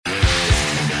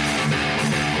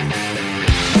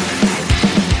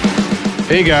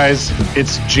Hey guys,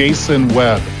 it's Jason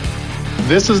Webb.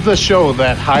 This is the show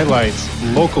that highlights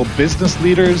local business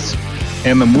leaders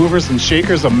and the movers and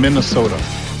shakers of Minnesota.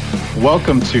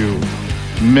 Welcome to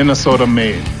Minnesota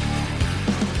Made.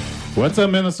 What's up,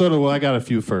 Minnesota? Well, I got a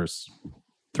few firsts.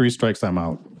 3 strikes, I'm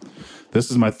out.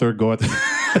 This is my third go at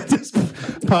this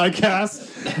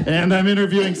podcast, and I'm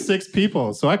interviewing 6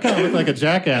 people. So I kind of look like a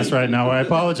jackass right now. I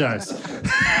apologize.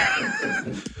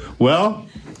 Well,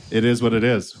 it is what it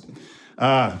is.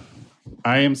 I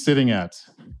am sitting at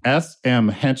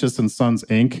SM Hentges and Sons,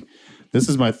 Inc. This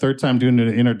is my third time doing an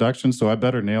introduction, so I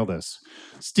better nail this.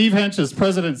 Steve Hentges,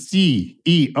 President,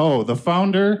 CEO, the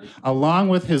founder, along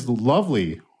with his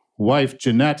lovely wife,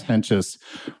 Jeanette Hentges,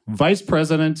 Vice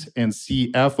President and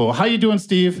CFO. How you doing,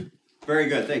 Steve? Very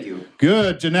good, thank you.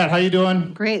 Good. Jeanette, how you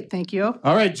doing? Great, thank you.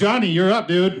 All right, Johnny, you're up,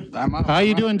 dude. I'm up. How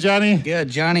you doing, Johnny? Good.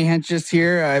 Johnny Hentges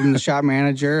here. I'm the shop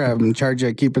manager. I'm in charge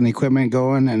of keeping the equipment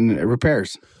going and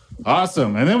repairs.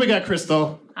 Awesome. And then we got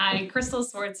Crystal. Hi, Crystal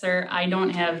Swartzer. I don't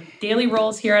have daily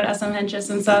roles here at SM Hentges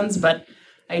and Sons, but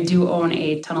I do own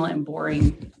a tunnel and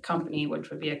boring company, which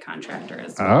would be a contractor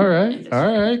as well. All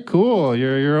right, cool.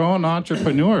 You're your own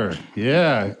entrepreneur.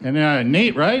 Yeah. And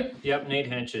Nate, right? Yep, Nate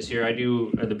Hentges here. I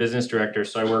do the business director,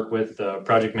 so I work with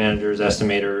project managers,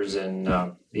 estimators, and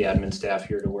the admin staff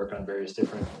here to work on various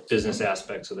different business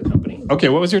aspects of the company. Okay,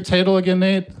 what was your title again,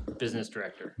 Nate? Business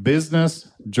director. Business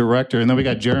director. And then we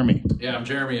got Jeremy. Yeah, I'm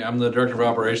Jeremy. I'm the director of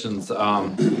operations.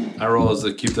 My role is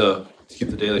to keep the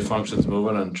daily functions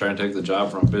moving and try and take the job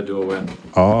from bid to a win.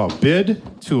 Oh, bid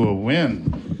to a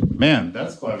win. Man,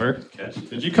 that's clever.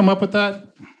 Did you come up with that?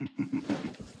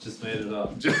 Just made it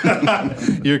up.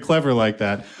 You're clever like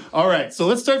that. All right, so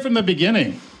let's start from the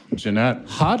beginning. Jeanette,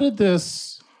 how did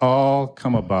this all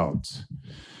come about?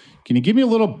 Can you give me a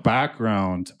little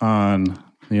background on,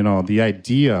 the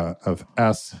idea of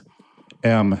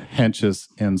SM Hentges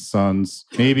and Sons?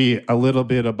 Maybe a little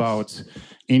bit about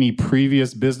any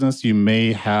previous business you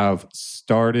may have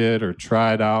started or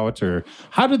tried out, or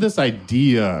how did this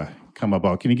idea come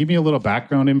about? Can you give me a little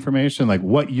background information? Like,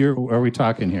 what year are we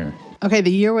talking here? Okay,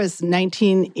 the year was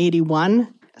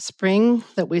 1981, spring,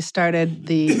 that we started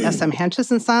the SM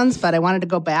Hentges and Sons, but I wanted to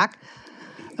go back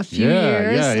a few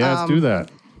years. Yeah, let's do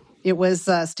that. It was,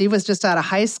 Steve was just out of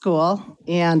high school,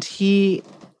 and he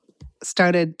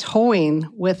started towing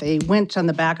with a winch on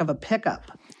the back of a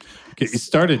pickup. Okay, you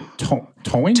started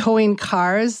towing? Towing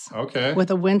cars Okay. with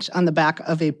a winch on the back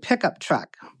of a pickup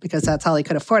truck, because that's all he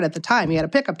could afford at the time. He had a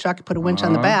pickup truck, he put a winch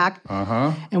on the back,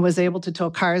 and was able to tow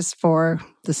cars for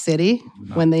the city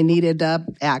when they needed an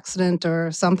accident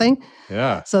or something.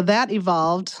 Yeah. So that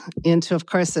evolved into, of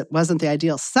course, it wasn't the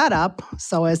ideal setup.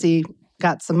 So as he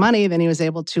got some money, then he was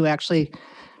able to actually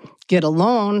get a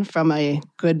loan from a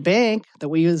good bank that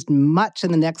we used much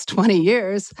in the next 20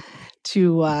 years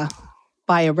to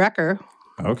buy a wrecker.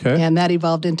 Okay. And that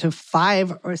evolved into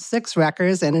 5 or 6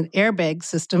 wreckers and an airbag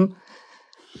system.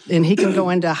 And he can go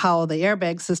into how the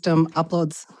airbag system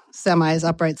uploads semis,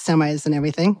 upright semis, and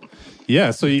everything.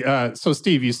 Yeah. So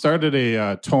Steve, you started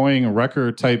a towing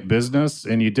wrecker type business,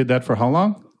 and you did that for how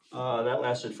long? That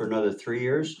lasted for another 3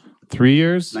 years. 3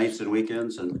 years? Nights and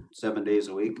weekends and 7 days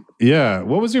a week. Yeah.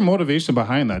 What was your motivation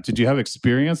behind that? Did you have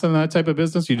experience in that type of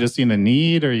business? You just seen a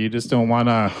need, or you just don't want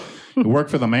to work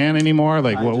for the man anymore?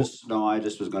 Like, I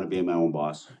just was going to be my own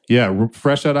boss. Yeah.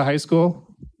 Fresh out of high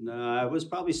school? No, I was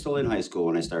probably still in high school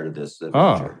when I started this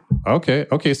adventure. Oh, okay.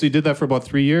 Okay. So you did that for about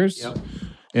 3 years? Yep.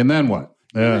 And then what?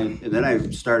 And then I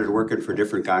started working for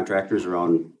different contractors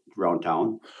around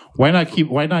town. Why not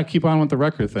keep on with the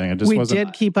wrecker thing? It just We wasn't.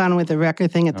 did keep on with the wrecker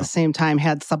thing at the same time,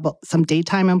 had some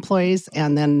daytime employees,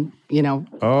 and then,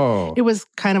 Oh. it was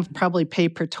kind of probably pay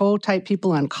per tow type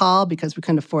people on call because we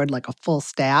couldn't afford like a full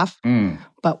staff.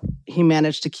 But he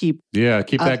managed to keep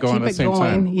that going at the same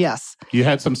time. Yes. You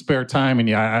had some spare time,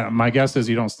 and my guess is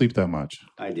you don't sleep that much.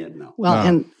 I didn't know. Well,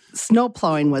 and snow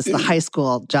plowing was the high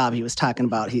school job he was talking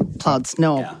about. He plowed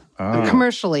snow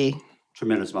commercially.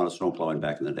 Tremendous amount of snow plowing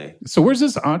back in the day. So where's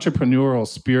this entrepreneurial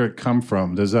spirit come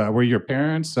from? Were your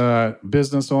parents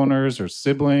business owners or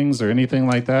siblings or anything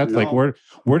like that? No. Like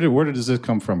where does this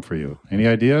come from for you? Any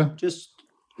idea? Just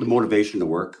the motivation to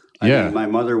work. I mean, my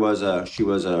mother was a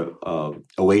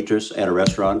waitress at a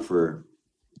restaurant for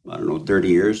 30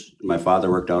 years. My father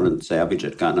worked down in Savage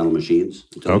at Continental Machines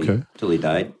until he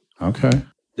died. Okay.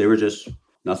 They were just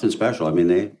nothing special. I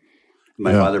mean,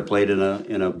 my father played in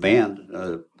a band,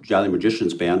 Jolly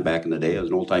Magicians band back in the day. It was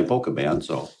an old-time polka band,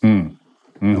 so I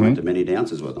went to many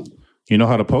dances with them. You know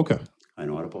how to polka? I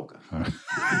know how to polka.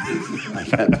 I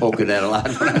got polka that a lot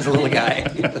when I was a little guy.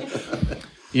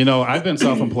 I've been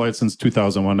self-employed since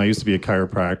 2001. I used to be a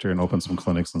chiropractor and opened some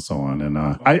clinics and so on. And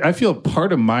I feel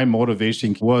part of my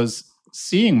motivation was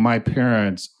seeing my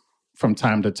parents from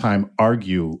time to time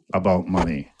argue about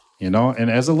money, And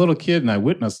as a little kid, and I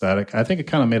witnessed that, I think it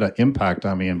kind of made an impact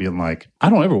on me and being like, I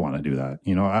don't ever want to do that.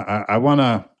 I want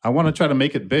to try to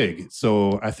make it big.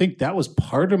 So I think that was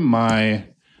part of my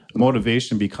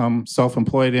motivation, become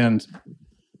self-employed. And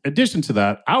in addition to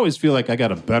that, I always feel like I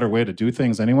got a better way to do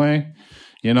things anyway.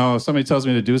 If somebody tells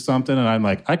me to do something and I'm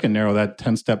like, I can narrow that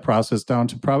 10-step process down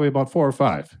to probably about 4 or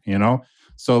 5,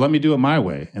 So let me do it my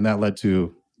way. And that led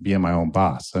to being my own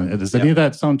boss. Does any of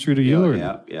that sound true to you?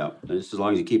 Yeah. Just as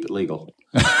long as you keep it legal.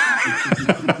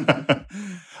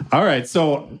 All right.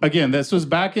 So again, this was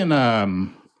back in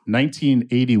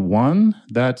 1981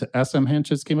 that SM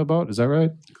Hentges came about. Is that right?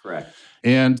 Correct.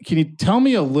 And can you tell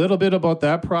me a little bit about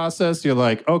that process? You're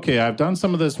like, okay, I've done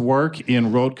some of this work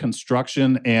in road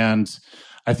construction and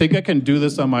I think I can do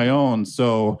this on my own.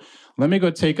 So let me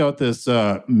go take out this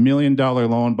 $1 million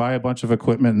loan, buy a bunch of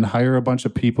equipment, and hire a bunch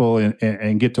of people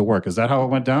and get to work. Is that how it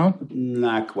went down?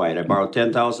 Not quite. I borrowed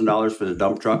 $10,000 for the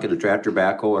dump truck and the tractor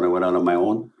backhoe, and I went out on my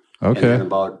own. Okay.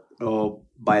 And then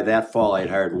by that fall, I'd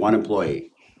hired one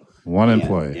employee. One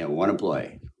employee? Yeah, one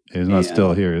employee. He's not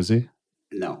still here, is he?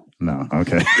 No.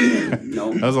 Okay.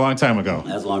 No. That was a long time ago.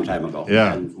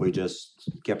 Yeah. And we just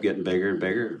kept getting bigger and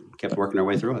bigger, kept working our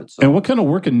way through it. So. And what kind of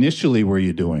work initially were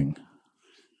you doing?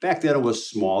 Back then it was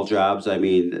small jobs.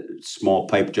 Small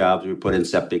pipe jobs. We put in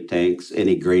septic tanks,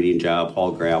 any grading job,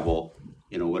 haul gravel,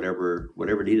 whatever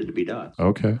needed to be done.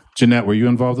 Okay. Jeanette, were you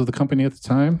involved with the company at the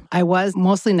time? I was,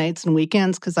 mostly nights and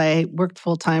weekends because I worked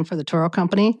full-time for the Toro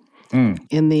Company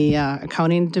in the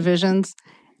accounting divisions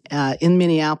in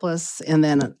Minneapolis. And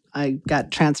then I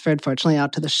got transferred, fortunately,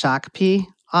 out to the Shakopee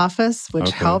office, which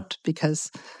helped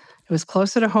because it was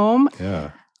closer to home.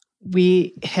 Yeah.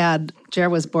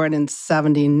 Jared was born in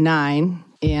 79,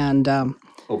 and...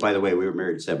 by the way, we were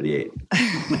married in 78.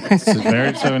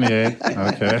 Married 78,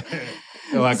 okay.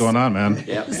 A lot going on, man.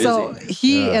 Yeah, busy. So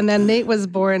and then Nate was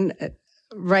born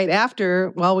right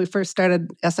after, we first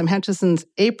started SM Hentges in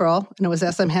April, and it was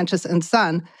SM Hentges and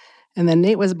Son, and then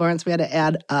Nate was born, so we had to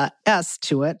add a S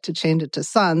to it to change it to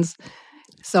Sons.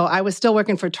 So I was still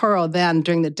working for Toro then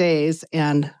during the days,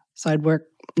 and so I'd work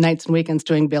nights and weekends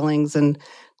doing billings and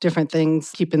different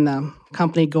things, keeping the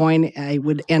company going. I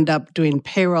would end up doing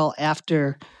payroll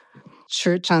after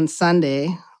church on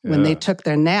Sunday when they took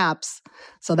their naps.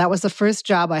 So that was the first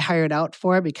job I hired out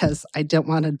for because I didn't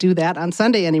want to do that on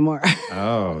Sunday anymore.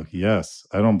 Oh, yes.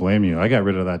 I don't blame you. I got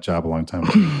rid of that job a long time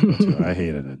ago, too. I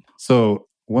hated it. So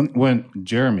when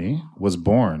Jeremy was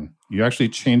born, you actually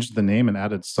changed the name and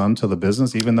added Son to the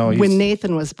business, even though when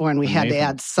Nathan was born, we had to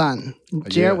add Son.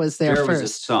 Jared was there first. Jared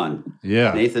was his son.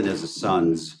 Yeah. Nathan is his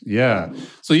son's. Yeah.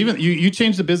 So even you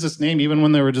changed the business name even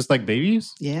when they were just like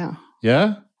babies? Yeah.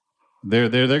 Yeah? They're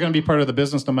going to be part of the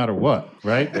business no matter what,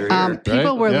 right?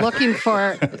 People were looking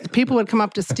for, people would come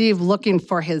up to Steve looking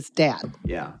for his dad.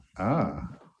 Yeah.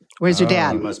 Where's your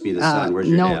dad? He must be the son. Where's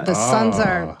your dad? No, the sons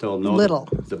are little.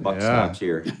 The buck stops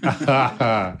here.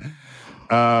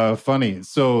 Funny.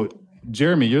 So,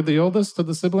 Jeremy, you're the oldest of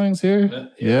the siblings here?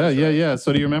 Yeah.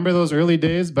 So do you remember those early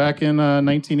days back in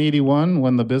 1981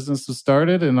 when the business was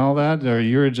started and all that? Or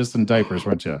you were just in diapers,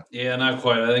 weren't you? Yeah, not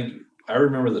quite. I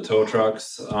remember the tow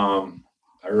trucks. I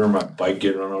remember my bike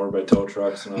getting run over by tow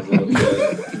trucks when I was a little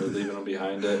kid. We were leaving them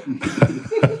behind it.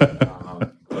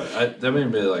 But that may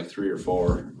be like 3 or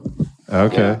 4.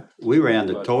 Okay. Yeah. We ran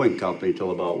the towing company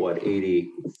till about,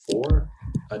 84?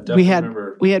 We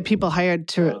had people hired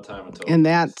in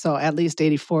that, so at least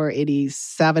 84,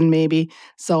 87 maybe.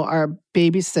 So our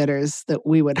babysitters that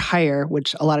we would hire,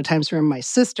 which a lot of times were my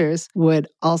sisters, would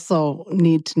also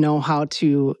need to know how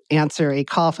to answer a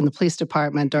call from the police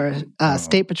department or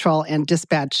state patrol and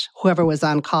dispatch whoever was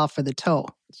on call for the tow.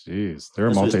 Jeez, they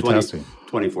were multitasking.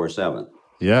 24/7.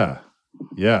 Yeah.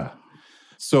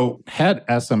 So had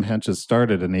SM Hentges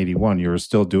started in 81, you were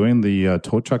still doing the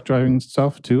tow truck driving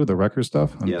stuff too, the wrecker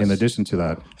stuff, yes. In addition to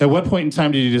that. At what point in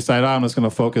time did you decide, I'm just going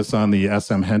to focus on the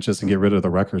SM Hentges and get rid of the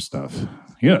wrecker stuff?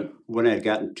 Yeah. When I had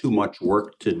gotten too much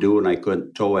work to do and I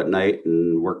couldn't tow at night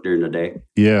and work during the day.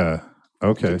 Yeah.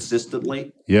 Okay.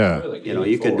 Consistently. Yeah.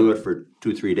 You can do it for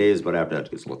 2-3 days, but after that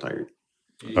it gets a little tired.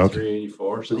 83,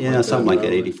 84, something like that. Yeah, something like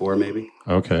that, 84 maybe.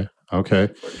 Okay.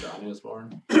 Before Johnny was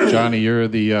born. Johnny, you're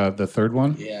the third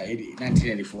one? Yeah,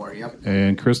 1984, yep.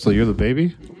 And Crystal, you're the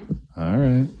baby?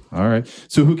 Mm-hmm. All right.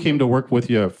 So who came to work with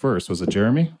you first? Was it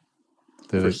Jeremy?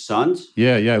 For sons?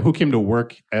 Yeah. Who came to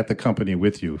work at the company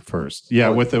with you first? Yeah,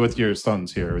 with your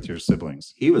sons here, with your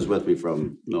siblings. He was with me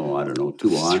from, 2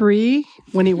 on. 3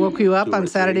 when he woke you up on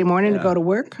Saturday morning to go to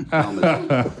work.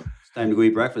 It's time to go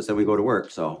eat breakfast, then we go to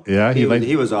work. So yeah,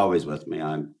 he was always with me.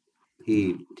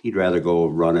 He'd rather go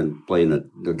run and play in the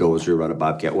dozer, run a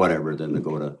bobcat, whatever, than to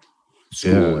go to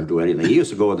school or do anything. He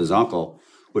used to go with his uncle,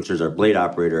 which was our blade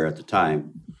operator at the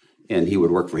time, and he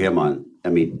would work for him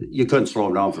you couldn't slow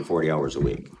him down for 40 hours a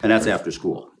week, and that's after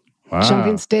school. Wow.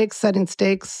 Jumping stakes, setting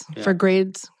stakes for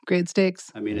grade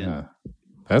stakes.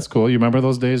 That's cool. You remember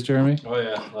those days, Jeremy? Oh,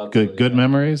 yeah. Good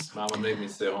memories? Mom would make me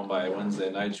stay home by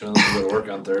Wednesday night. She wouldn't let me go to work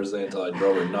on Thursday until I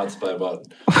drove her nuts by about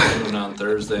noon on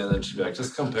Thursday. And then she'd be like,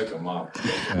 just come pick him up.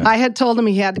 Yeah. I had told him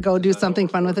he had to go do something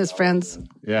fun with his friends.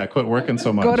 Yeah, quit working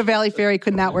so much. Go to Valley Fair. He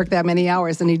could not work that many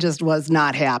hours, and he just was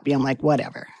not happy. I'm like,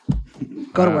 whatever.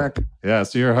 Go to work. Yeah,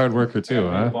 so you're a hard worker too,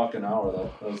 huh? $1 an hour,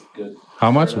 that was good.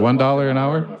 How much? $1 an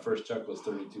hour? My first check was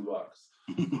 $32.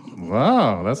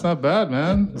 Wow, that's not bad,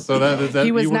 man. So that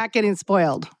he was not getting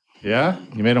spoiled. Yeah,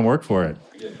 you made him work for it.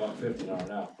 I get $1.50 an hour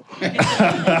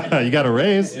now. You got a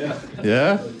raise.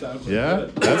 Yeah,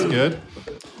 that's good.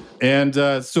 And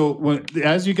so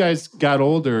as you guys got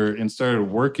older and started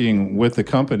working with the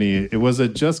company, was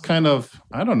it just kind of,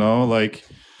 I don't know, like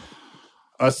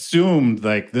assumed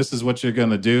like this is what you're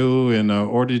going to do, and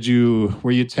or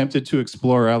were you tempted to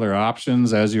explore other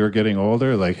options as you were getting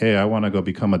older, like, hey, I want to go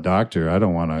become a doctor, I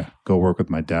don't want to go work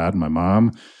with my dad and my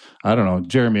mom? I don't know.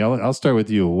 Jeremy, I'll start with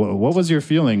you. What was your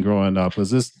feeling growing up? Was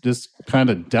this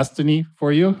kind of destiny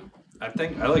for you? I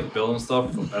think I like building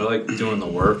stuff. I like doing the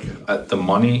work. The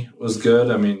money was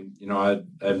good. I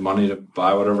had money to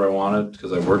buy whatever I wanted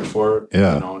because I worked for it.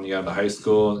 Yeah. When you got to high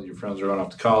school, your friends are going off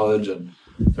to college and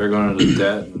they're going into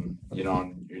debt, and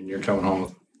and you're coming home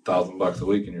with $1,000 a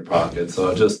week in your pocket. So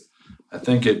I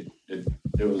think it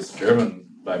was driven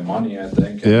by money. I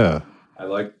think. And I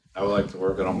would like to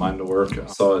work. I don't mind to work.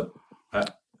 So I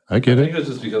get it. I think it was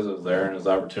just because it was there and it was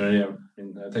opportunity. I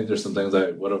think there's some things I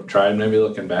would have tried maybe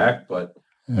looking back, but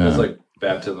it's like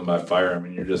baptism by fire.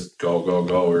 You just go,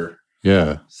 or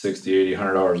 60, 80,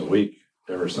 100 hours a week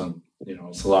ever since,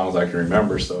 so long as I can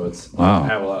remember. So I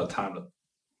have a lot of time to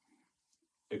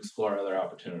explore other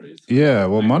opportunities. Yeah,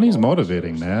 well, money's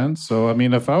motivating, man. So,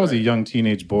 if I was a young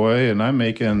teenage boy and I'm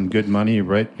making good money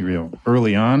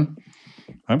early on,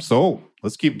 I'm sold.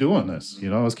 Let's keep doing this.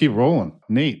 Let's keep rolling.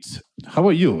 Nate, how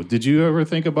about you? Did you ever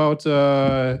think about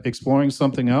exploring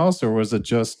something else, or was it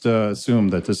just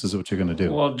assumed that this is what you're going to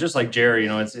do? Well, just like Jerry,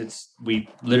 we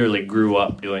literally grew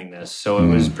up doing this, so it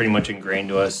was pretty much ingrained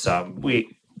to us. We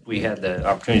had the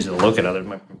opportunities to look at others.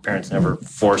 My parents never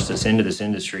forced us into this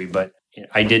industry, but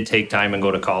I did take time and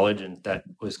go to college, and that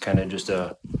was kind of just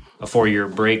a 4-year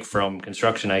break from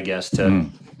construction, I guess, to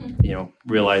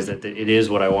realize that it is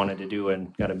what I wanted to do,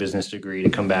 and got a business degree to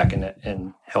come back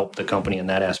and help the company in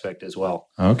that aspect as well.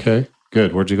 Okay,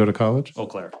 good. Where'd you go to college? Eau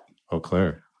Claire. Eau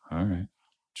Claire. All right.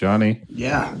 Johnny?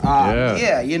 Yeah. I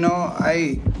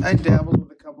dabbled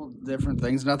with a couple different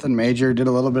things, nothing major. Did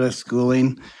a little bit of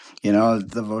schooling, the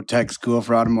VOTEC school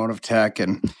for automotive tech,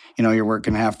 and you're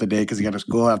working half the day because you got to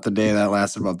school half the day. That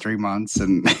lasted about 3 months,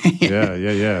 and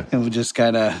yeah. It was just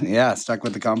kind of stuck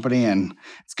with the company, and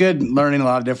it's good learning a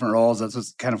lot of different roles. That's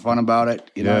what's kind of fun about it.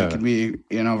 It can be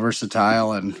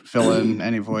versatile and fill in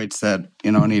any voids that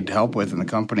need help with in the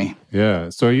company. Yeah.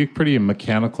 So are you pretty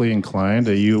mechanically inclined?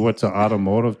 Are you to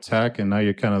automotive tech, and now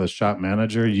you're kind of the shop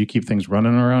manager? You keep things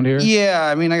running around here?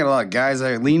 Yeah. I got a lot of guys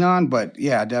I lean on, but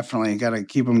yeah, definitely got to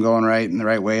keep them going right in the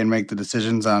right way and make the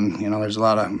decisions on. There's a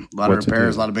lot of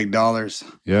repairs, a lot of big dollars.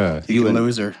 Yeah. You can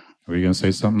lose her. Were you going to say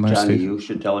something there, Johnny, Steve? you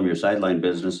should tell him your sideline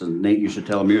business, and Nate, you should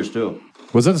tell him yours too.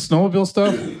 Was that the snowmobile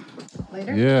stuff?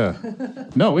 Later? Yeah.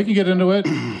 No, we can get into it.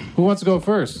 Who wants to go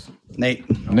first? Nate.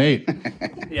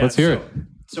 Yeah, Let's hear it.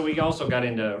 So we also got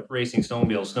into racing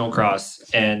snowmobile, snowcross,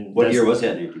 and what year was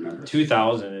that, Nate? Do you remember?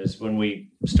 2000 is when we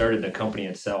started the company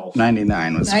itself.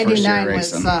 99 was the first year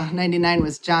racing. 99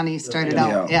 was Johnny started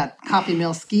out at Coffee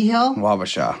Mill Ski Hill.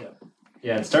 Wabasha.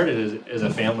 Yeah, it started as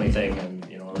a family thing, and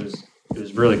it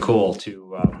was really cool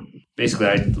to basically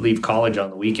I'd leave college on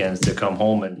the weekends to come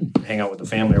home and hang out with the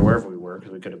family or wherever we were,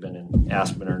 because we could have been in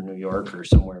Aspen or New York or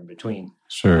somewhere in between.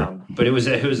 Sure. But it was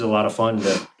a lot of fun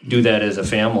to do that as a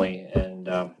family, and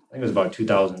I think it was about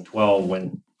 2012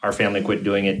 when our family quit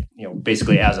doing it,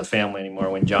 basically as a family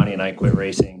anymore. When Johnny and I quit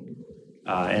racing,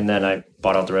 and then I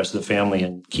bought out the rest of the family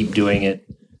and keep doing it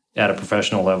at a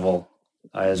professional level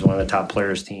as one of the top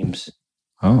players teams.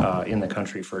 In the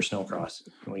country for snowcross.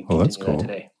 And we continue that's cool. that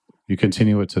today. You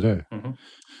continue it today. Mm-hmm.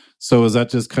 So is that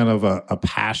just kind of a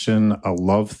passion, a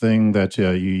love thing that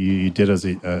you did as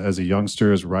a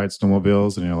youngster, is ride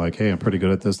snowmobiles, and you're like, hey, I'm pretty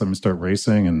good at this. Let me start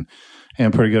racing, and hey,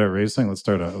 I'm pretty good at racing. Let's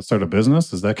start a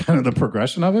business. Is that kind of the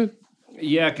progression of it?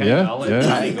 Yeah, kind of. I'll let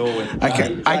Johnny go with.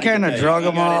 I kind of drug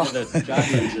them all.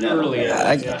 Earlier.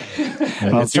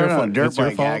 Well, it started on a dirt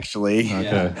bike, actually.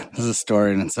 Okay. This is a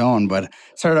story in its own, but it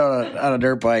started out on a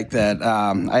dirt bike that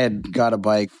I had got a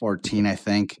bike 14, I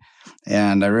think,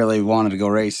 and I really wanted to go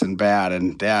racing bad,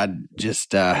 and Dad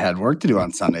just had work to do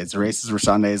on Sundays. The races were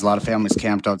Sundays. A lot of families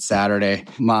camped out Saturday.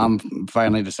 Mom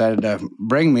finally decided to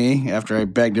bring me after I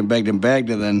begged, and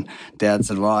then Dad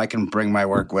said, well, I can bring my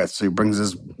work with. So he brings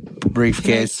his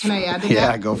briefcase. Can I add to that?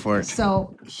 Yeah, go for it.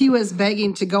 So he was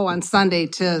begging to go on Sunday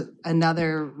to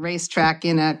another racetrack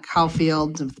in a cow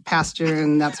field of the pasture,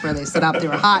 and that's where they set up. They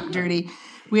were hot and dirty.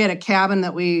 We had a cabin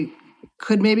that we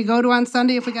could maybe go to on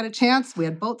Sunday if we got a chance. We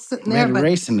had boats sitting there. We had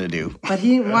racing to do. But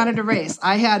he wanted to race.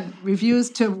 I had reviews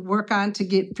to work on to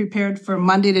get prepared for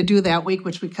Monday to do that week,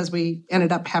 because we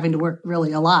ended up having to work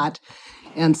really a lot.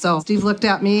 And so Steve looked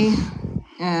at me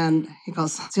and he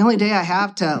goes, it's the only day I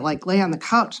have to lay on the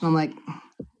couch. And I'm like,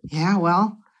 yeah,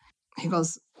 well, he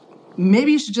goes,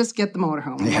 maybe you should just get the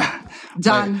motorhome. Yeah.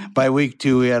 Done. By week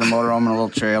 2, we had a motorhome and a little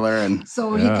trailer. And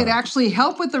so he could actually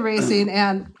help with the racing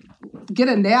and get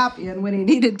a nap in when he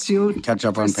needed to. Catch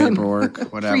up on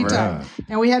paperwork, whatever. Free time.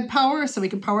 And we had power, so we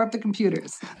could power up the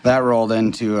computers. That rolled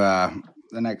into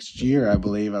the next year, I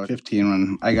believe. I was 15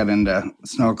 when I got into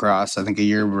snowcross, I think a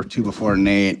year or two before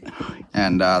Nate.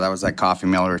 And that was that coffee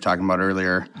mill we were talking about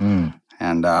earlier.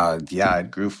 And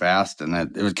it grew fast,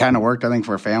 and it kind of worked, I think,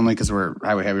 for a family because we're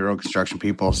highway heavy road construction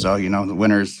people. So, the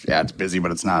winters, it's busy,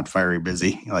 but it's not fiery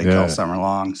busy all summer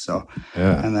long. So,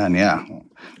 and then,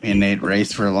 me and Nate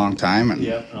raced for a long time. And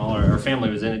and all our family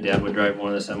was in it. Dad would drive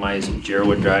one of the semis, and Jared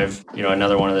would drive,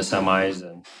 another one of the semis,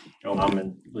 and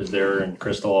Mom was there, and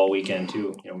Crystal all weekend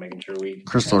too. Making sure we.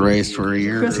 Crystal raced for a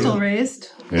year. Crystal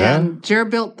raced, and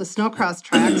Jared built the snowcross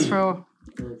tracks for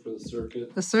the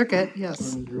circuit. The circuit,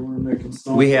 yes.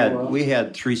 We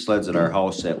had 3 sleds at our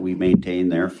house that we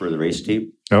maintained there for the race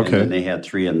team. Okay. And then they had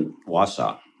 3 in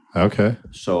Wausau. Okay.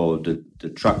 So the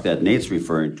truck that Nate's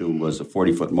referring to was a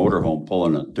 40-foot motorhome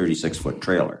pulling a 36-foot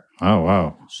trailer. Oh,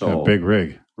 wow. So big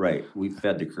rig. Right. We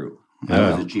fed the crew.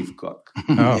 I was the chief cook.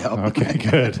 Okay,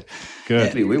 good.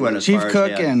 I mean, we went as chief far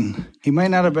cook, as and he might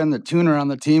not have been the tuner on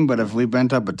the team, but if we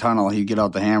bent up a tunnel, he'd get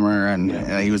out the hammer, and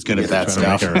he was good at that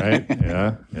stuff. Right?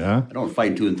 Yeah. I don't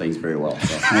fine tune things very well.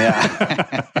 So.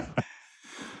 Yeah.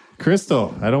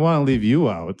 Crystal, I don't want to leave you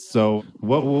out. So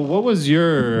what was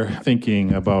your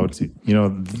thinking about,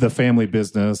 the family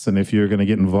business and if you're going to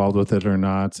get involved with it or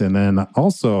not? And then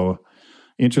also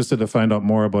interested to find out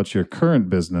more about your current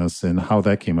business and how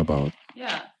that came about.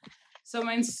 Yeah. So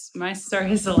my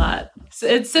story is a lot. So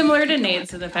it's similar to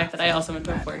Nate's in the fact that I also went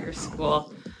to a 4-year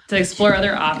school to explore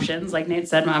other options. Like Nate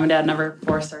said, Mom and Dad never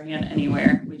forced our hand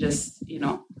anywhere. We just,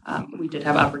 we did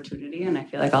have opportunity, and I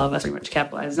feel like all of us pretty much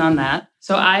capitalized on that.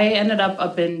 So I ended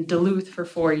up in Duluth for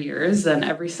 4 years, and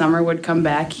every summer would come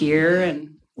back here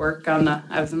and work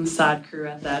I was in the sod crew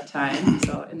at that time,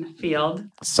 so in the field.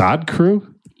 Sod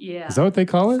crew? Yeah. Is that what they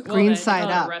call it? Green side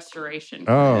up. Restoration.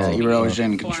 Oh.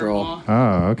 Erosion control.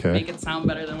 Oh, okay. Make it sound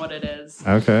better than what it is.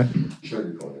 Okay.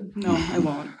 No, I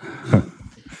won't.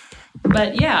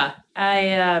 But yeah, I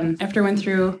after went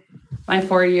through my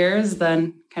 4 years,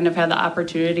 then kind of had the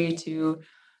opportunity to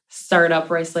start up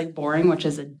Rice Lake Boring, which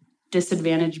is a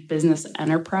disadvantaged business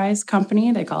enterprise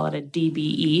company. They call it a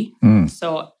DBE.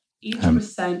 So each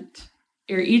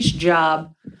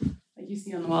job, like you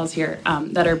see on the walls here,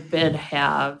 that are bid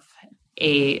have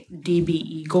a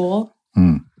DBE goal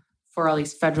for all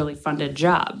these federally funded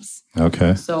jobs.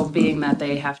 Okay. So being that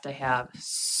they have to have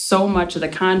so much of the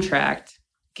contract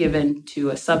given to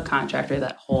a subcontractor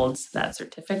that holds that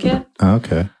certificate.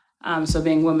 Okay. So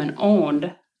being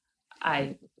women-owned,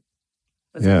 I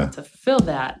was able to fill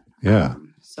that. Yeah.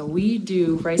 So we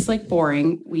do Rice Lake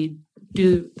Boring. We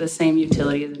do the same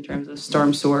utilities in terms of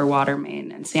storm sewer, water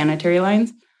main, and sanitary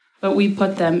lines, but we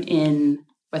put them in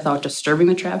without disturbing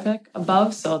the traffic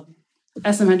above. So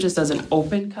SM Hentges does an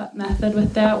open cut method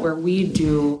with that, where we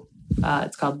do,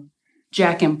 it's called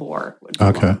jack and bore.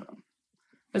 Okay.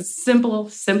 It's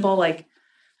simple, like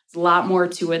there's a lot more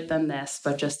to it than this,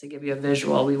 but just to give you a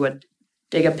visual, we would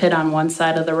dig a pit on one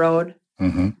side of the road,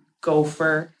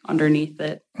 gopher underneath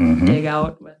it, dig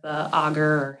out with an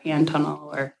auger or hand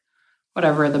tunnel or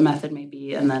whatever the method may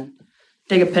be, and then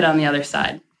dig a pit on the other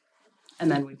side. And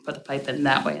then we put the pipe in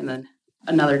that way, and then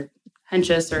another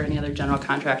Hentges or any other general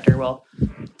contractor will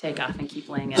take off and keep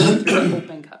laying it through the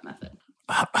open cut method.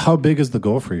 How big is the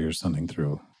gopher you're sending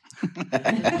through?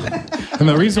 And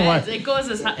the reason why it goes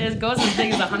as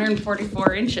big as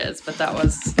 144 inches, but that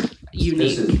was unique.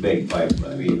 This is big pipe.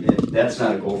 I mean, that's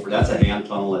not a gopher. That's a hand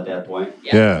tunnel at that point.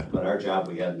 Yeah. But our job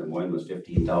we had in Des Moines was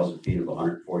 15,000 feet of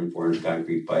 144-inch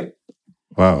concrete pipe.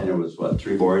 Wow. And there was,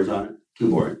 3 borings on it? 2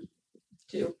 borings.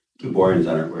 Two borings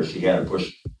on it where she had to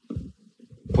push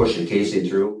the casing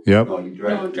through. Yep. No, you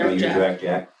direct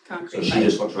jack. Concrete so she pipe.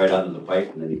 just hooks right onto the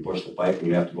pipe, and then you push the pipe, and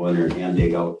you have to go in there and hand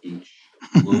dig out each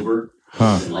louver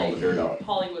and all the dirt out.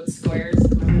 Hollywood squares.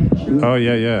 Oh,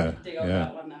 yeah. Dig out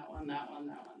that one.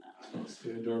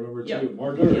 Door number 2. Yep.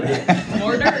 More dirt. Yeah.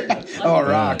 More dirt. Oh,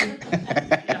 rock.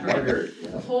 More dirt.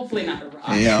 Yeah. Hopefully not a rock.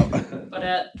 Yeah. But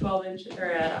at 12 inches or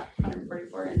at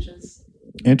 144 inches,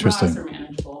 interesting. rocks are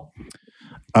manageable.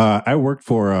 I worked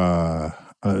for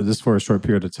just for a short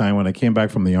period of time when I came back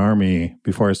from the Army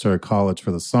before I started college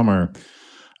for the summer.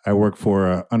 I worked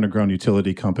for an underground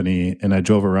utility company, and I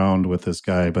drove around with this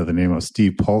guy by the name of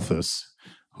Steve Pulfus,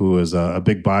 who is a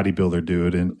big bodybuilder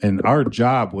dude. And our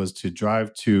job was to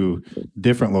drive to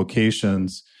different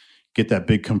locations, get that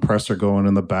big compressor going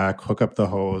in the back, hook up the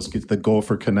hose, get the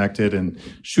gopher connected, and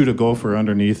shoot a gopher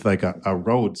underneath like a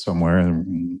road somewhere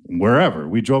and wherever.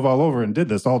 We drove all over and did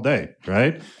this all day,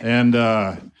 right? And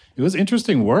it was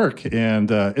interesting work. And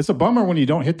it's a bummer when you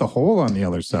don't hit the hole on the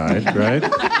other side, right?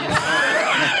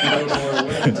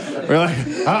 We're like,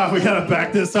 we got to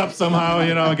back this up somehow,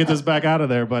 and get this back out of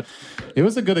there. But it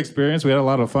was a good experience. We had a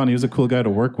lot of fun. He was a cool guy to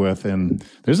work with. And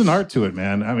there's an art to it,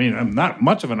 man. I mean, not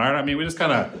much of an art. I mean, we just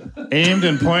kind of aimed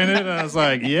and pointed. And I was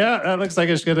like, yeah, that looks like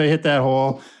it's going to hit that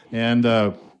hole. And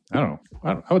I don't know.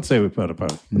 I would say we put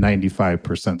about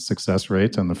 95% success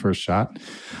rate on the first shot.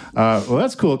 Well,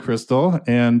 that's cool, Crystal.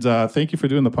 And thank you for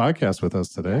doing the podcast with us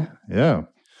today. Yeah.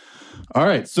 All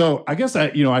right, so I guess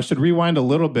I should rewind a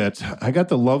little bit. I got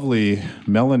the lovely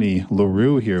Melanie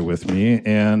LaRue here with me,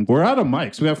 and we're out of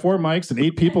mics. We have 4 mics and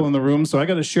 8 people in the room, so I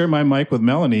got to share my mic with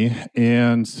Melanie.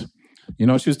 And she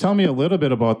was telling me a little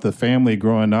bit about the family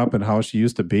growing up and how she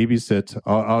used to babysit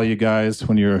all you guys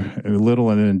when you're little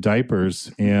and in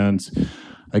diapers. And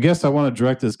I guess I want to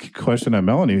direct this question at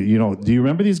Melanie. Do you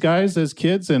remember these guys as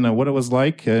kids and what it was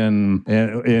like, and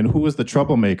who was the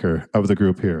troublemaker of the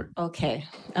group here? Okay.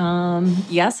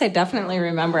 Yes, I definitely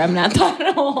remember. I'm not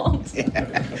that old.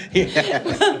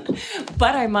 Yeah.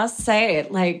 But I must say,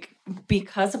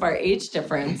 because of our age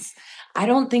difference, I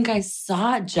don't think I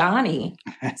saw Johnny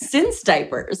since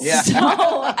diapers. Yeah.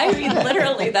 So,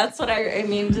 literally, that's what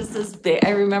just as big. I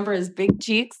remember his big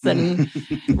cheeks and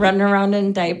running around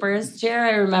in diapers. Jer,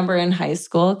 I remember in high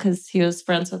school because he was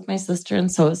friends with my sister and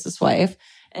so was his wife.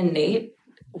 And Nate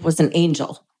was an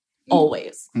angel.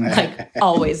 Always.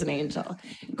 Always an angel.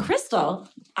 Crystal,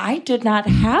 I did not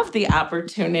have the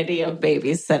opportunity of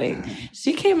babysitting.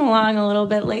 She came along a little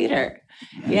bit later.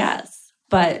 Yes.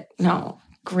 But no.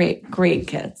 Great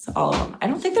kids, all of them. I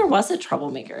don't think there was a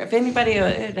troublemaker. If anybody,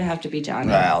 it'd have to be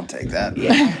Johnny. I'll take that.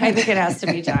 Yeah, I think it has to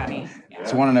be Johnny. Yeah.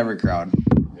 It's one in every crowd.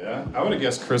 Yeah, I would have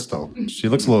guessed Crystal. She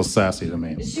looks a little sassy to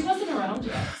me. She wasn't around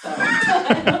yet, so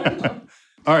I don't know.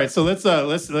 All right, so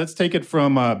let's take it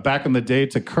from back in the day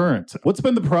to current. What's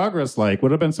been the progress like? What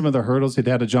have been some of the hurdles you'd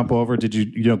had to jump over? Did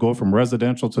you go from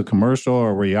residential to commercial,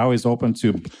 or were you always open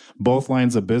to both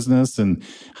lines of business? And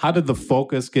how did the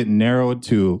focus get narrowed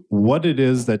to what it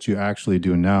is that you actually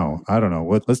do now? I don't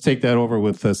know. Let's take that over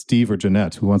with Steve or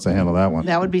Jeanette. Who wants to handle that one?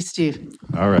 That would be Steve.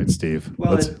 All right, Steve.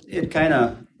 Well, it kind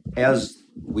of, as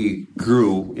we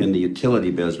grew in the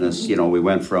utility business, we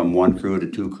went from 1 crew to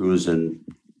 2 crews, and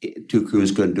 2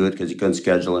 crews couldn't do it because you couldn't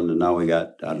schedule them, and now we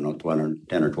got, 10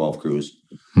 or 12 crews.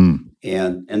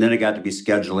 And then it got to be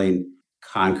scheduling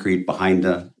concrete behind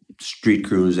the street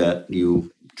crews that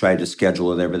you tried to schedule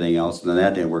with everything else, and then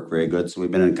that didn't work very good. So we've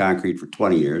been in concrete for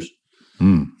 20 years.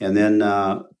 And then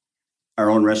our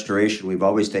own restoration, we've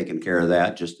always taken care of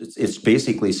that. It's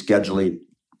basically scheduling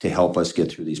to help us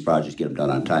get through these projects, get them done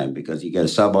on time, because you got a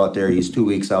sub out there, he's 2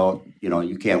 weeks out,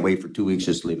 you can't wait for 2 weeks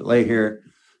just to leave it lay here.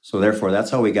 So therefore,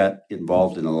 that's how we got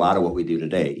involved in a lot of what we do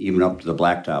today, even up to the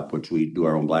blacktop, which we do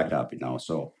our own blacktopping now.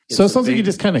 So it sounds like you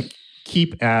just kind of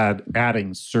keep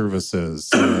adding services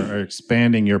or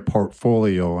expanding your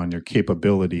portfolio and your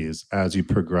capabilities as you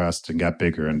progressed and got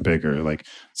bigger and bigger.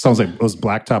 Sounds like was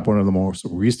blacktop one of the most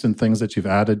recent things that you've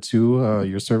added to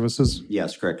your services?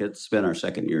 Yes, correct. It's been our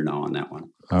 2nd year now on that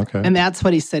one. Okay. And that's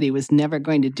what he said he was never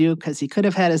going to do, because he could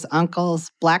have had his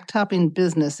uncle's blacktopping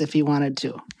business if he wanted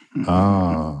to.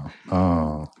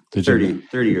 Oh.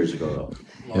 30 years ago, though.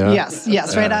 Yeah.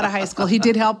 Yes, right out of high school. He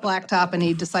did help blacktop, and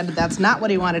he decided that's not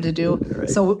what he wanted to do. Right.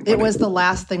 So it was the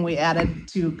last thing we added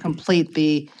to complete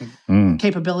the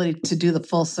capability to do the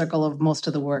full circle of most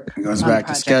of the work. It goes back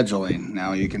to scheduling.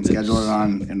 Now you can schedule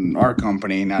it in our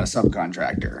company, not a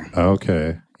subcontractor.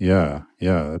 Okay. Yeah.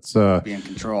 That's be in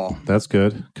control. That's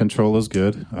good. Control is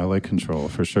good. I like control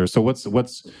for sure. So what's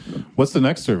the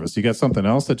next service? You got something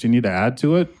else that you need to add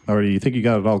to it, or do you think you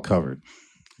got it all covered?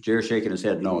 Jer's shaking his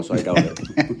head no, so I doubt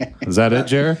it. Is that it,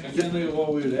 Jer? I can't think of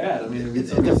what we would add. I mean,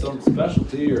 if it's some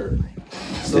specialty or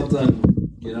something,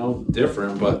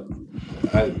 different. But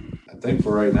I think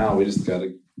for right now, we just got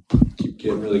to keep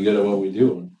getting really good at what we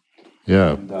do.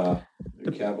 Yeah. And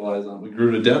we capitalize on. We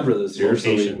grew to Denver this year, so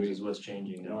is what's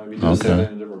changing. We just had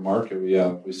in a different market.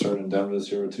 We started in Denver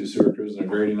this year with 2 sewer crews and a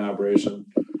grading operation.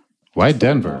 Why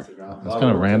Denver? That's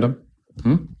kind of random.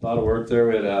 A lot of work there.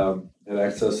 We had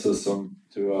access to an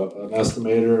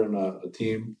estimator and a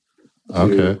team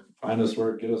to find us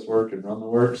work, get us work, and run the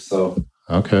work. So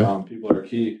people are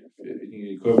key. You can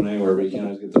get equipment anywhere, but you can't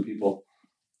always get the people.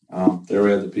 There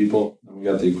we had the people, and we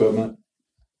got the equipment,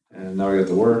 and now we got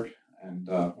the work, and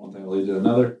one thing will lead to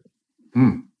another.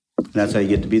 That's how you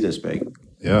get to be this big.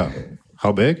 Yeah.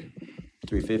 How big?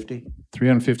 350.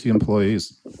 350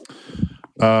 employees.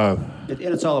 And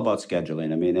it's all about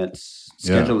scheduling. I mean,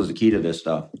 schedule is the key to this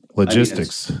stuff.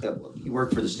 Logistics. You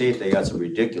work for the state; they got some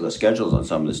ridiculous schedules on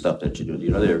some of the stuff that you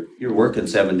do. You're working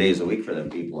 7 days a week for them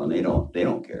people, and they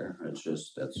don't care. It's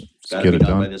just that's got to be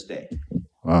done by this day.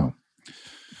 Wow.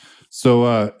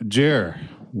 So, Jer,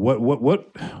 what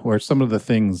are some of the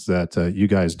things that you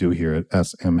guys do here at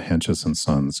SM Hentges and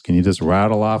Sons? Can you just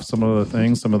rattle off some of the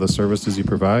things, some of the services you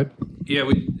provide? Yeah,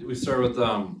 we start with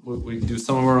we do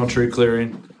some of our own tree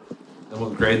clearing, then we'll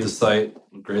grade the site,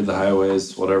 we'll grade the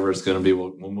highways, whatever it's going to be.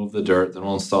 We'll move the dirt, then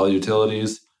we'll install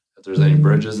utilities. If there's any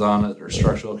bridges on it, or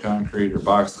structural concrete, or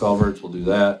box culverts, we'll do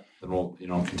that. Then we'll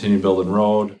continue building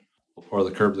road. We'll pour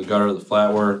the curb, the gutter, the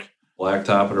flat work,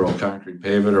 blacktop it, or we'll concrete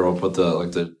pave it, or we'll put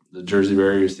the Jersey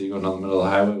barrier you see going down the middle of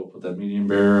the highway. We'll put that median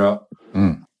barrier up.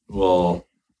 We'll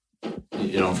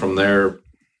from there,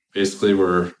 basically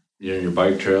we're your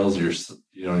bike trails, your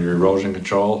erosion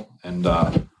control, and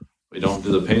we don't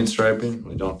do the paint striping.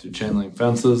 We don't do chain link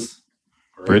fences.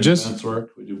 Bridges? Fence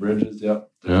work. We do bridges. Yep.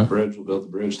 There's a bridge. We'll build the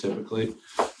bridge typically.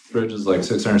 Bridge is like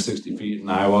 660 feet in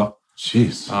Iowa.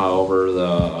 Jeez. Over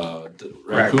the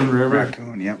Raccoon River.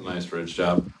 Raccoon, yep. Nice bridge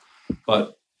job.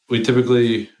 But we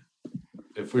typically,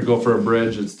 if we go for a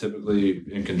bridge, it's typically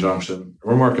in conjunction.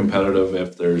 We're more competitive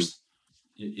if there's,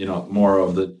 more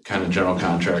of the kind of general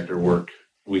contractor work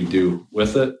we do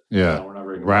with it. Yeah. We're not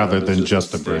very rather than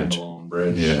just a bridge.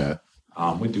 Bridge. Yeah.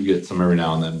 We do get some every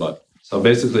now and then, but so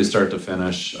basically start to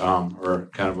finish, we're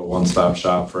kind of a one-stop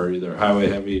shop for either highway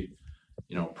heavy,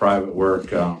 private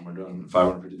work. We're doing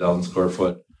 550,000 square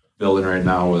foot building right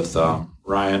now with RJ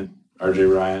Ryan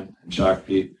and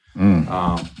Shakopee.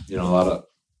 A lot of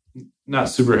not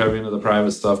super heavy into the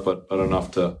private stuff, but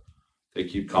enough they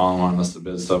keep calling on us to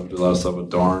bid stuff. We do a lot of stuff with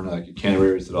Dorn, like at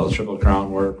Canterbury. We did all the Triple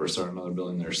Crown work. We're starting another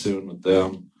building there soon with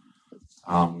them.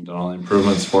 We've done all the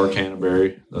improvements for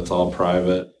Canterbury. That's all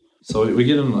private. So we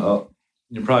get in.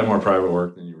 You're probably more private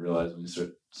work than you realize when you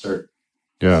start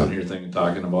sitting here thinking,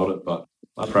 talking about it. But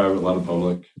a lot of private, a lot of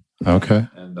public. Okay.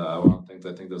 And one of the things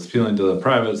I think that's appealing to the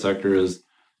private sector is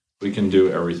we can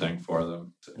do everything for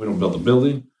them. We don't build the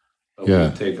building, but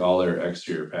we take all their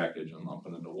exterior package and lump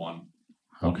it into one.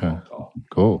 Okay.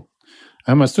 Cool.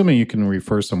 I'm assuming you can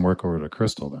refer some work over to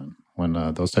Crystal then when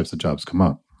those types of jobs come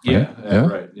up. Right? Yeah.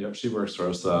 Right. Yep. She works for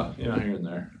us, here and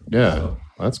there. Yeah. So.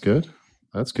 That's good.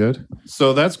 That's good.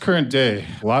 So that's current day.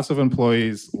 Lots of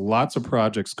employees, lots of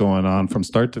projects going on from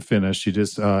start to finish. You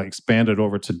just expanded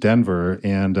over to Denver.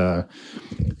 And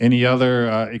any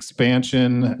other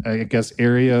expansion, I guess,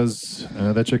 areas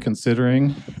that you're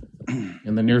considering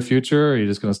in the near future? Or are you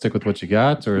just going to stick with what you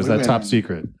got? Or is that top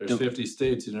secret? There's 50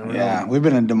 states. You never know. Yeah, we've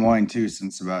been in Des Moines, too,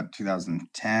 since about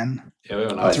 2010. Yeah, we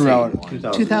went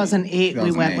throughout 2008,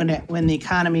 we went when the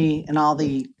economy and all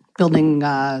the building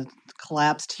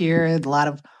collapsed here. A lot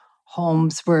of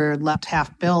homes were left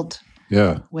half built.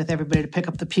 Yeah. With everybody to pick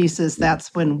up the pieces.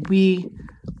 That's when we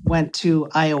went to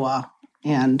Iowa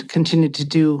and continued to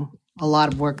do a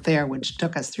lot of work there, which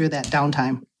took us through that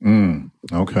downtime.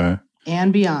 Okay.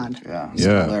 And beyond. Yeah.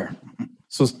 There.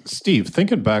 So, Steve,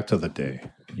 thinking back to the day,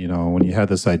 when you had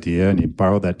this idea and you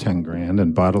borrowed that $10,000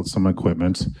 and bought some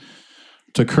equipment,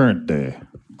 to current day,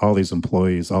 all these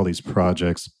employees, all these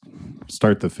projects,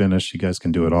 start to finish, you guys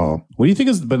can do it all. What do you think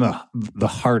has been the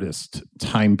hardest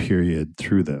time period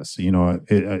through this?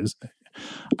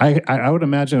 I would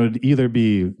imagine it would either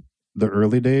be the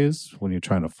early days when you're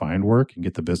trying to find work and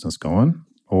get the business going,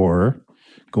 or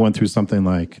going through something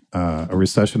like a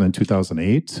recession in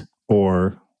 2008,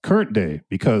 or current day,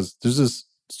 because there's just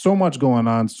so much going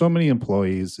on, so many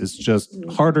employees. It's just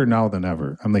harder now than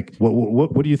ever. I'm like,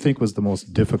 what do you think was the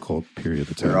most difficult period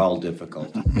of time? They're all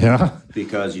difficult. Yeah.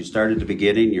 Because you start at the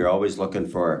beginning, you're always looking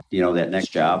for, that next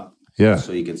job. Yeah.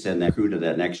 So you can send that crew to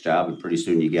that next job, and pretty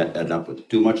soon you end up with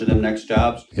too much of them next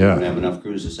jobs. Yeah. You don't have enough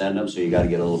crews to send them, so you got to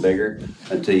get a little bigger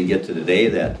until you get to the day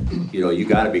that, you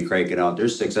got to be cranking out.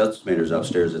 There's 6 estimators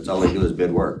upstairs. That's all they do is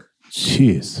bid work.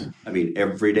 Jeez. I mean,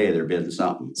 every day they're bidding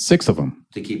something. 6 of them.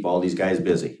 To keep all these guys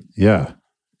busy. Yeah.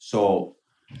 So,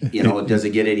 does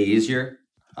it get any easier?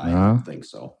 I don't think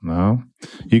so. No.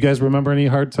 You guys remember any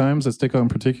hard times that stick out in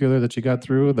particular that you got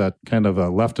through that kind of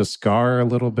left a scar a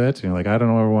little bit? You're like, I don't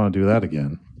ever want to do that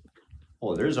again.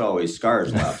 Oh, there's always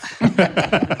scars left.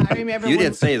 I remember you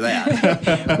didn't say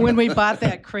that. When we bought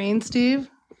that crane, Steve,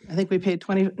 I think we paid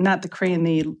not the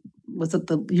crane, was it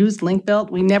the used link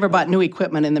belt? We never bought new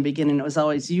equipment in the beginning. It was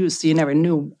always used, so you never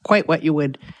knew quite what you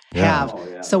would have. Oh,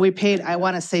 yeah. So we paid, I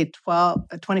want to say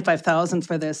 $25,000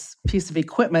 for this piece of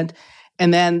equipment,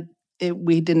 and then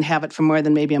we didn't have it for more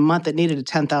than maybe a month. It needed a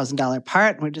 $10,000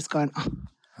 part, and we're just going,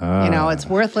 it's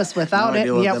worthless without it.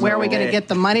 Yet where are we going to get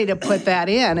the money to put that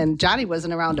in? And Johnny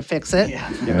wasn't around to fix it.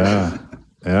 Yeah,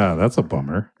 that's a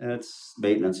bummer.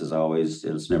 Maintenance is always,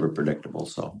 it's never predictable.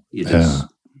 So you just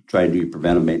try to do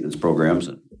preventive maintenance programs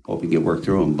and hope you get work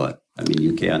through them. But I mean,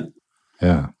 you can't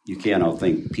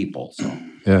outthink people. So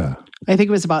yeah. I think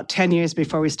it was about 10 years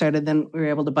before we started. Then we were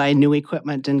able to buy new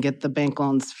equipment and get the bank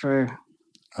loans to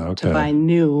buy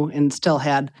new, and still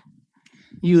had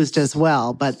used as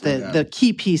well. But the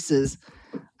key pieces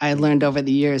I learned over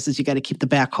the years is you got to keep the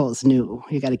backhoes new.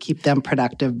 You got to keep them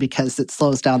productive because it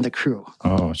slows down the crew.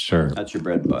 Oh, sure. That's your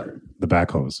bread and butter. The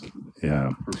backhoes.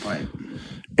 Yeah. Right.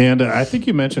 And I think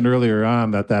you mentioned earlier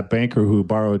on that banker who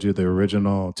borrowed you the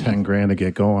original $10,000 to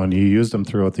get going, you used them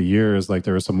throughout the years. Like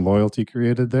there was some loyalty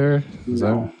created there.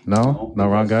 No,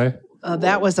 wrong guy.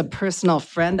 That was a personal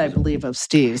friend, I believe, of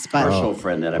Steve's. But personal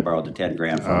friend that I borrowed the $10,000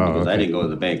 from because I didn't go to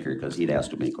the banker because he'd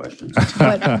ask too many questions.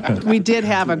 But we did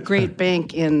have a great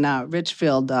bank in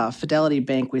Richfield, Fidelity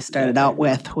Bank. We started out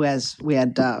with we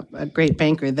had a great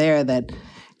banker there that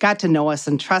got to know us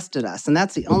and trusted us, and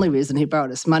that's the only reason he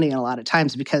borrowed us money. A lot of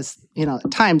times because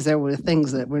at times there were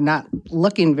things that were not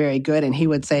looking very good, and he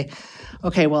would say,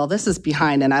 "Okay, well, this is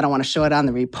behind, and I don't want to show it on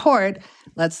the report.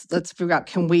 Let's figure out,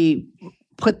 can we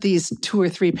put these 2 or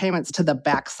 3 payments to the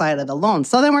back side of the loan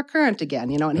so then we're current again?"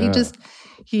 And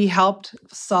he helped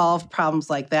solve problems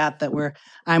like that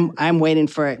I'm waiting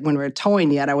for it when we're towing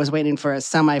yet. I was waiting for a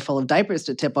semi full of diapers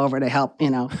to tip over to help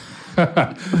keep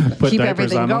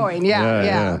everything going.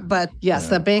 Yeah. But yes,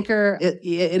 the banker,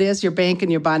 it is your bank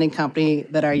and your bonding company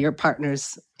that are your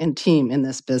partners and team in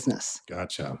this business.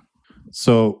 Gotcha.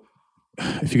 So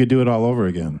if you could do it all over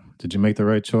again, did you make the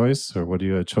right choice, or would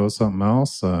you have chose something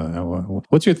else?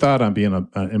 What's your thought on being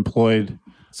an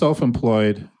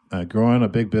self-employed, growing a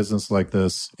big business like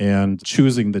this, and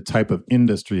choosing the type of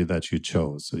industry that you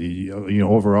chose? So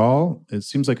overall, it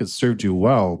seems like it served you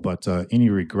well. But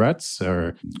any regrets,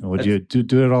 or would you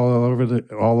do it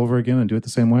all over again and do it the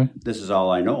same way? This is all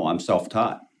I know. I'm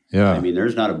self-taught. Yeah. I mean,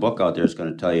 there's not a book out there that's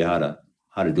going to tell you how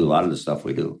to do a lot of the stuff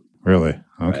we do. Really?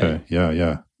 Okay.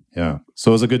 Right? Yeah.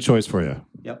 So it was a good choice for you.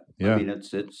 Yep. Yeah. I mean, it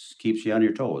keeps you on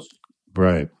your toes.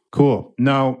 Right. Cool.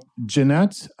 Now,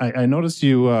 Jeanette, I noticed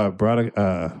you brought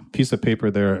a piece of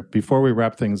paper there. Before we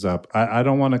wrap things up, I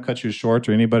don't want to cut you short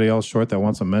or anybody else short that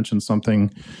wants to mention something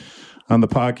on the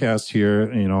podcast here.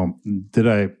 Did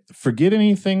I forget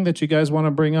anything that you guys want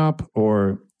to bring up,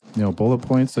 or bullet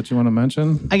points that you want to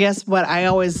mention? I guess what I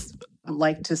always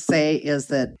like to say is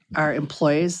that our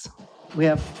employees, we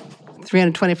have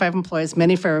 325 employees,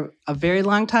 many for a very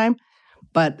long time,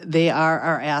 but they are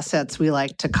our assets. We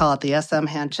like to call it the SM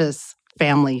Hentges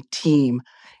family team,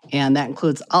 and that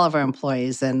includes all of our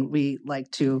employees. And we like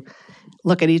to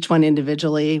look at each one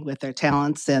individually with their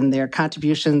talents and their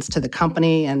contributions to the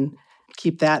company, and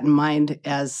keep that in mind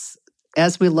as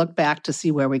we look back to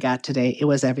see where we got today. It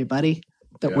was everybody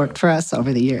that worked for us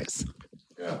over the years.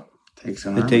 Yeah.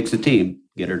 It takes a team.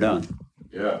 Get her done.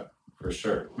 Yeah. For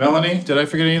sure. Melanie, did I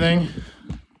forget anything?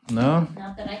 No?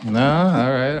 Not that I can.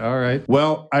 No? All right.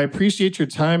 Well, I appreciate your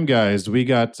time, guys. We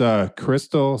got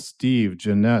Crystal, Steve,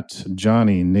 Jeanette,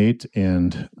 Johnny, Nate,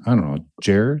 and I don't know,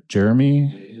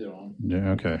 Jeremy? Either one.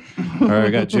 Yeah, okay. All right, I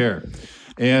got Jer.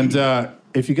 And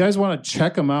if you guys want to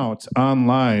check them out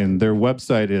online, their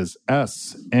website is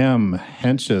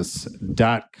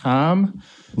smhentges.com.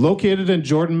 Located in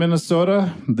Jordan,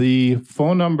 Minnesota. The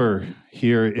phone number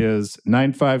here is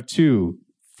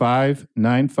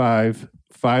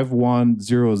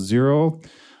 952-595-5100.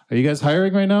 Are you guys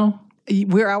hiring right now?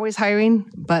 We're always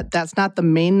hiring, but that's not the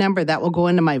main number. That will go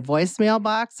into my voicemail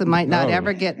box. It might not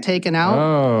ever get taken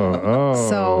out.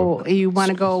 So you want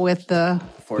to go with the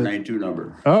 492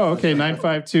 number. Oh, okay.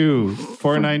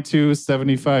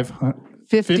 952-492-5700.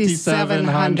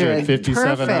 5700.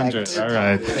 5700. All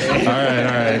right.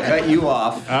 Cut you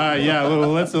off. Yeah. Well,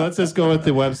 let's just go with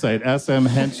the website,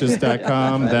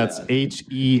 smhentges.com. That's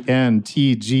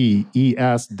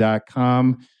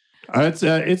HENTGES.com.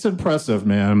 It's impressive,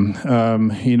 man.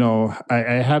 I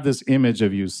have this image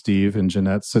of you, Steve and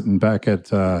Jeanette, sitting back at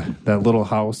that little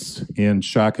house in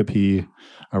Shakopee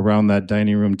around that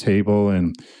dining room table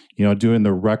and, doing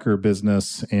the wrecker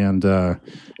business and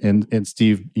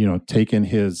Steve, taking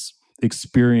his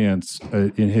experience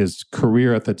in his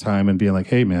career at the time and being like,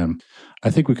 hey, man,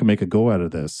 I think we can make a go out of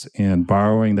this, and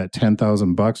borrowing that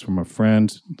 $10,000 from a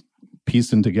friend,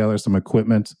 piecing together some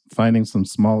equipment, finding some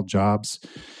small jobs.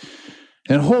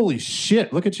 And holy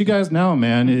shit, look at you guys now,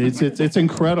 man. It's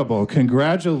incredible.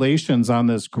 Congratulations on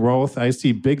this growth. I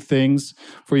see big things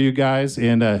for you guys,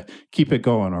 and keep it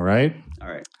going, all right? All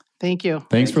right. Thank you.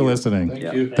 Thanks for listening.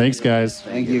 Thank you. Thanks, guys.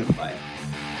 Thank you. Bye.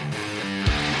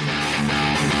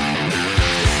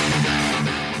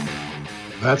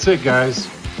 That's it, guys.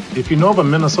 If you know of a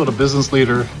Minnesota business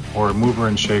leader or a mover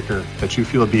and shaker that you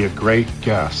feel would be a great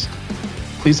guest,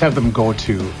 please have them go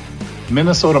to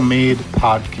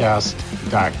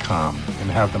minnesotamadepodcast.com and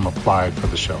have them apply for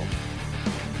the show.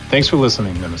 Thanks for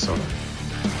listening, Minnesota.